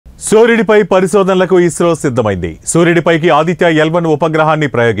సూర్యుడిపై పరిశోధనలకు ఇస్రో సిద్ధమైంది. సూర్యుడిపైకి Aditya L1 ఉపగ్రహాన్ని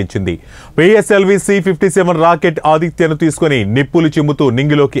ప్రయోగించింది. PSLV C-57 rocket ఆదిత్యను తీసుకుని నిప్పులు చిమ్ముతూ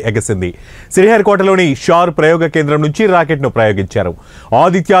నింగిలోకి ఎగసింది. శ్రీహరికోటలోని షార్ ప్రయోగ కేంద్రం నుంచి రాకెట్ను ప్రయోగించారు.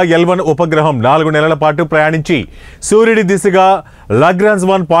 ఆదిత్య L1 ఉపగ్రహం 4 నెలల పాటు ప్రయాణించి సూర్యుడి దిశగా లాగ్రాంజ్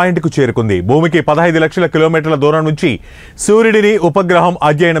 1 పాయింట్కు చేరుకుంది. భూమికి 15 లక్షల కిలోమీటర్ల దూరం నుంచి సూర్యుడిని ఉపగ్రహం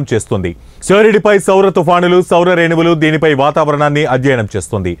అధ్యయనం చేస్తుంది. సూర్యుడిపై సౌర తుఫానులు, సౌర రేణువులు, దీనిపై వాతావరణాన్ని అధ్యయనం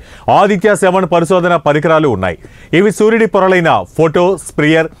చేస్తుంది. ఆదిత్య 7 పరిశోధన పరికరాలు ఉన్నాయి. ఇవి సూర్యుడి పొరలైన ఫోటో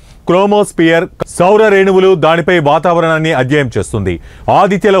స్పియర్, క్రోమోస్పియర్, సౌర రేణువులు, దానిపై వాతావరణాన్ని అధ్యయనం చేస్తుంది.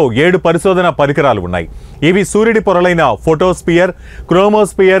 ఆదిత్యలో 7 పరిశోధన పరికరాలు ఉన్నాయి. ఇవి సూర్యుడి పొరలైన ఫోటోస్పియర్,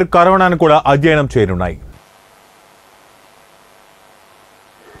 క్రోమోస్పియర్, కరోనాను కూడా అధ్యయనం చేయనున్నాయి.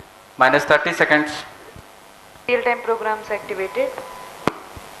 -30 seconds. Real time programs activated.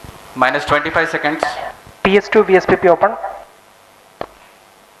 -25 seconds. PS2 VSPP open.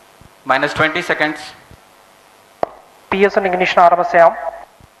 -20 seconds. PS1 ignition RMS on.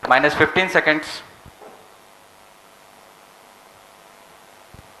 -15 seconds.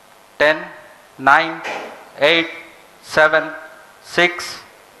 10, 9, 8, 7, 6,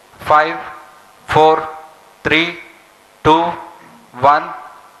 5, 4, 3, 2, 1,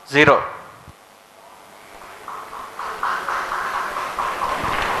 0.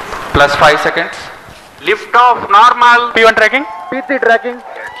 +5 seconds. Lift off normal. P1 tracking. P3 tracking.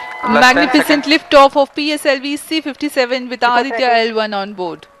 Magnificent lift off of PSLV C-57 with Aditya L1 on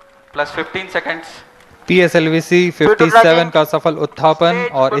board. +15 seconds. PSLV C-57 का सफल उत्थापन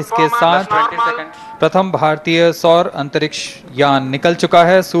और इसके साथ +20 seconds. प्रथम भारतीय सौर अंतरिक्ष यान निकल चुका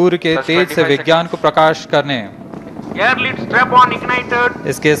है सूर्य के तेज से विज्ञान को प्रकाश करने। Air lead strap on ignited.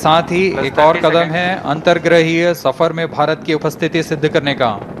 इसके साथ ही एक और कदम है अंतर्ग्रहीय सफर में भारत की उपस्थिति सिद्ध करने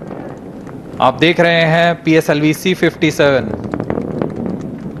का। आप देख रहे हैं PSLV C-57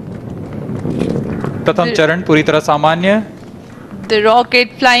 प्रथम चरण पूरी तरह सामान्य। The rocket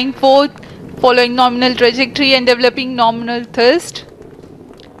flying forth, following nominal trajectory and developing nominal thrust.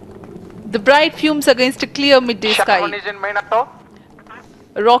 The bright fumes against a clear midday sky.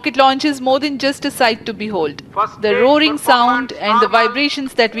 A rocket launch is more than just a sight to behold. The roaring sound and the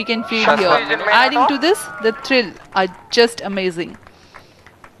vibrations that we can feel here, adding to this, the thrill are just amazing.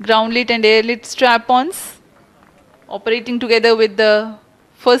 Ground lit and air lit strap-ons operating together with the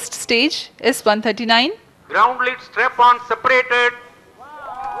first stage S-139. Ground lit strap on separated.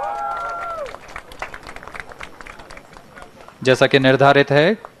 जैसा कि निर्धारित है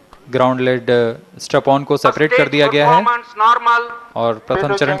ground lead strap-on को separate कर दिया गया है और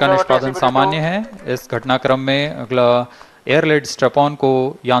प्रथम चरण का निष्पादन सामान्य है। इस घटनाक्रम में अगला एयर लेड स्ट्रैप-ऑन को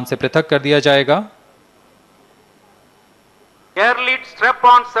यान से पृथक कर दिया जाएगा। Air lead strap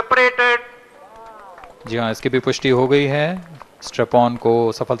on separated. जी हाँ, इसकी भी पुष्टि हो गई है। स्ट्रैप-ऑन को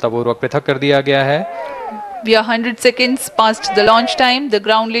सफलतापूर्वक पृथक कर दिया गया है। We are 100 seconds past the launch time. The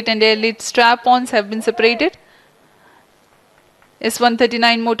ground lit and air lit strap-ons have been separated.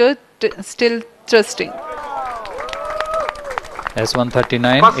 S-139 motor still thrusting.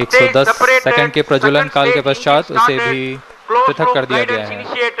 S-139 110 second के प्रज्वलन काल के पश्चात उसे भी पृथक कर दिया गया है।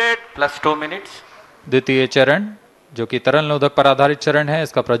 +2 minutes. द्वितीय चरण जो कि तरल नोदक पर आधारित चरण है,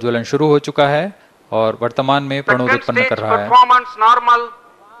 इसका प्रज्वलन शुरू हो चुका है और वर्तमान में प्रणोद उत्पन्न कर रहा है।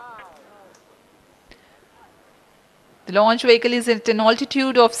 The launch vehicle is at an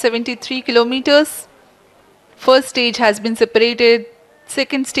altitude of 73 kilometers. First stage has been separated,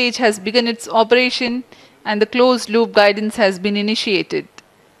 second stage has begun its operation, and the closed loop guidance has been initiated.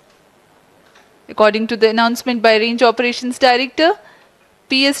 According to the announcement by Range Operations Director,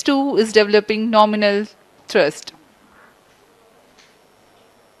 PS2 is developing nominal thrust.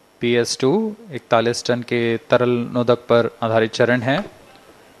 PS2 41 ton के तरल नोदक पर आधारित चरण है।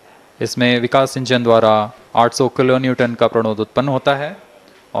 इसमें विकास engine द्वारा 800 kilo Newton का प्रणोद उत्पन्न होता है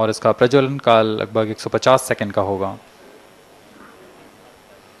और इसका प्रज्वलन काल लगभग 150 सेकंड का होगा।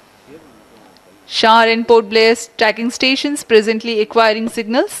 Shar and Port Blair tracking stations presently acquiring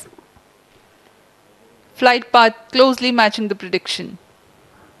signals. Flight path closely matching the prediction.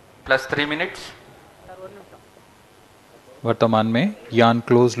 +3 minutes. वर्तमान में यान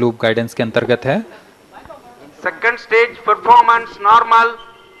क्लोज लूप गाइडेंस के अंतर्गत है। Second stage performance normal.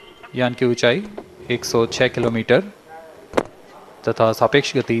 यान की ऊंचाई 106 किलोमीटर तथा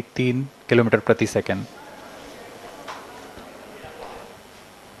सापेक्ष गति 3 किलोमीटर प्रति second.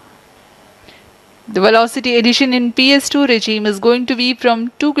 The velocity addition in PS2 regime is going to be from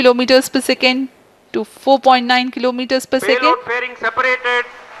 2 kilometers per second to 4.9 kilometers per second. Payload fairing separated.